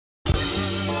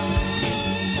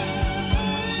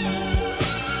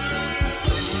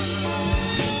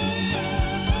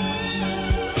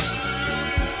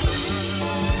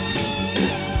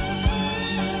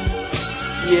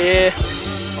Yeah.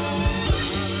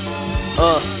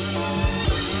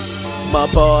 My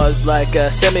bars like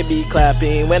a semi-be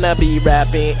clapping when I be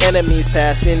rapping. Enemies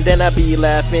passing, then I be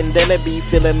laughing, then they be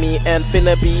feeling me and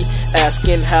finna be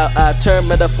asking how I turn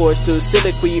metaphors to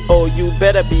soliloquy. Oh, you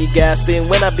better be gasping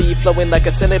when I be flowing like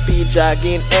a centipede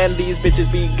jogging, and these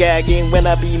bitches be gagging when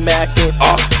I be macking.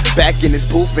 Back in this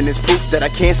booth, and it's proof that I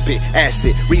can't spit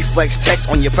acid. Reflex text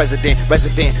on your president,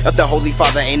 resident of the Holy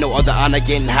Father. Ain't no other honor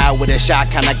getting high with a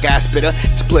shot kinda guy splitter.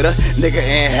 Nigga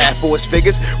in half force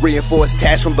figures. Reinforced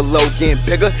tash from below getting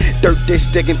bigger. Dirt dish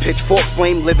digging, pitchfork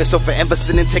flame living. So forever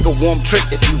sit and take a warm trip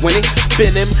if you winning.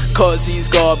 Bin him, cause he's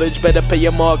garbage. Better pay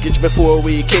your mortgage before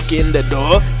we kick in the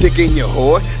door. Dick in your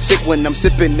whore. Sick when I'm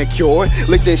sipping the cure.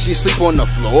 Licked and she sleep on the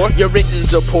floor. Your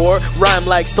writtens are poor. Rhyme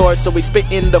like stars, so we spit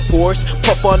in the force.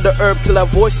 Puff on the herb till our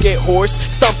voice get hoarse.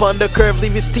 Stomp on the curve,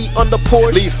 leave his feet on the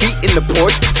porch. Leave feet in the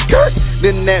porch. Skirt.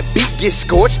 Then that beat get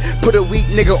scorched. Put a weak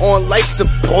nigga on life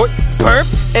support. Burp.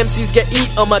 MCs get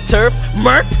eat on my turf.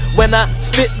 Murked when I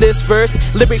spit this verse.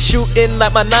 Lyrics shooting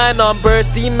like my 9-on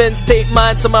burst. Demons take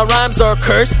mine, so my rhymes are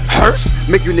cursed. Hearse.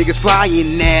 Make you niggas fly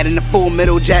in that in the full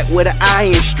metal jack with an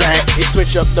iron strap. He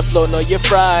switch up the flow, no you're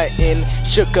frying.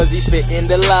 Shook cause he spit in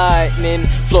the lightning.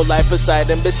 Flow like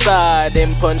Poseidon beside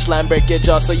him. Punchline break your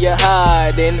jaw so you're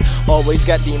hiding. Always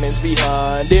got demons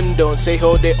behind him. Don't say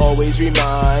ho, they always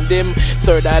remind him.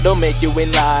 Third eye don't make you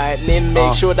enlightening.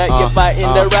 Make sure that you're fighting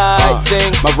the right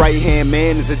thing. My right hand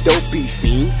man is a dopey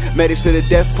fiend. Medics to the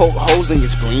death, poke holes in your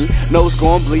spleen. Nose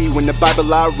gon' bleed when the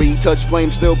Bible I read. Touch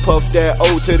flame, still puff that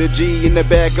O to the G in the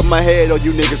back of my head. Oh,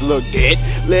 you niggas look dead.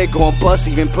 Leg gon' bust,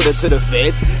 even put it to the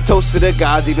feds. Toast to the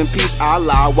gods, even peace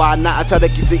Allah. Why not? I try to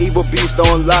keep the evil beast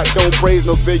on lock. Don't praise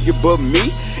no figure but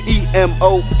me.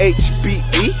 EMOHBE.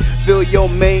 Fill your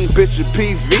main bitch with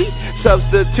PV.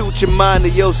 Substitute your mind to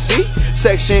your C.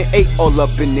 Section 8 all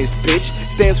up in this bitch.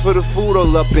 Stands for the food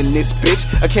all up in this bitch.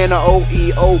 A can of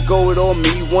OEO, go it on me.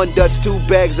 1 Dutch, 2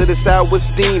 bags of the sour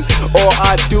steam. All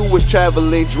I do is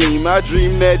travel and dream. I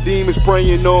dream that demons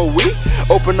praying on we.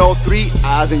 Open all 3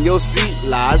 eyes and you'll see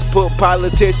lies. Put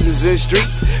politicians in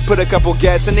streets. Put a couple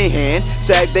gats in their hand.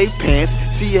 Sag they pants.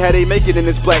 See how they make it in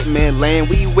this black man land.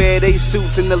 We wear they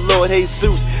suits and the Lord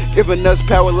Jesus giving us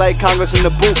power like Congress in the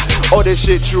booth. All this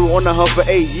shit true on the hump for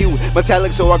AU.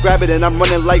 Metallic, so I grab it and I'm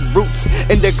running like roots.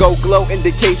 Indigo glow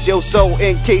indicates your soul.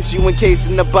 In case you encased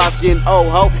in the box getting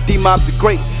ho. Dmob the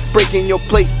great, breaking your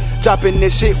plate. Dropping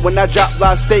this shit when I drop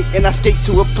live steak. And I skate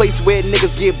to a place where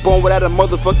niggas get born without a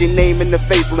motherfucking name in the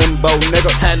face, limbo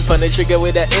nigga. Hand on the trigger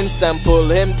with an instant pull.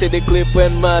 Him to the clip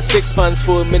when my 6 pants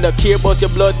full. Me no care about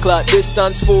your blood clot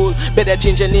distance fool. Better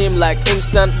change your name like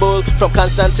Instant Bull. From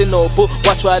Constantinople,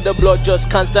 watch why the blood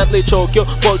just constantly choke you.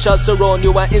 Vultures surround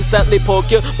you and instantly poke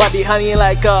you. Body hanging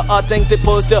like a authentic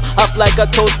poster. Up like a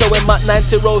toaster when Mach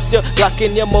 90 roast you. Lock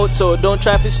in your mouth so don't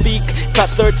try to speak. Clap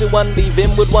 31, leave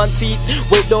him with 1 teeth.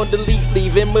 Wait, don't delete,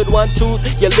 leave him with 1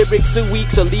 tooth. Your lyrics are weak,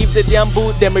 so leave the damn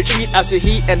boot. Then retreat as you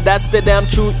heat, and that's the damn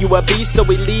truth. You a beast, so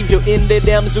we leave you in the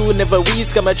damn zoo. Never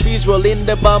wheeze, got my trees roll in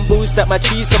the bamboo. Stack my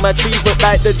trees, so my trees look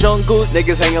like the jungles.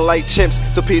 Niggas hanging like chimps,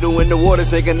 torpedo in the water,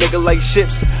 sink a nigga like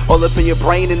ships. All up in your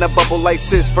brain and a bubble like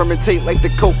sis. Fermentate like the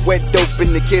coke, wet dope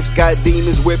in the kitchen. Got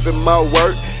demons whipping my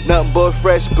work. Nothing but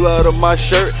fresh blood on my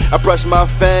shirt. I brush my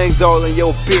fangs all in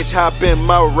your bitch. Hop in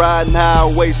my riding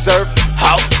highway surf.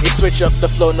 How? He switch up the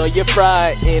flow, no you're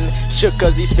frying. Shook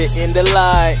cause he spit in the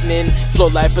lightning. Flow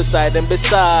like Poseidon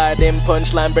beside him.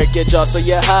 Punchline break your jaw so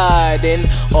you're hiding.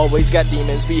 Always got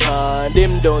demons behind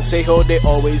him. Don't say ho, they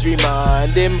always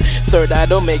remind him. Third eye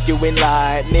don't make you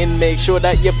enlightening. Make sure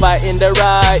that you're fighting the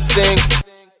right thing.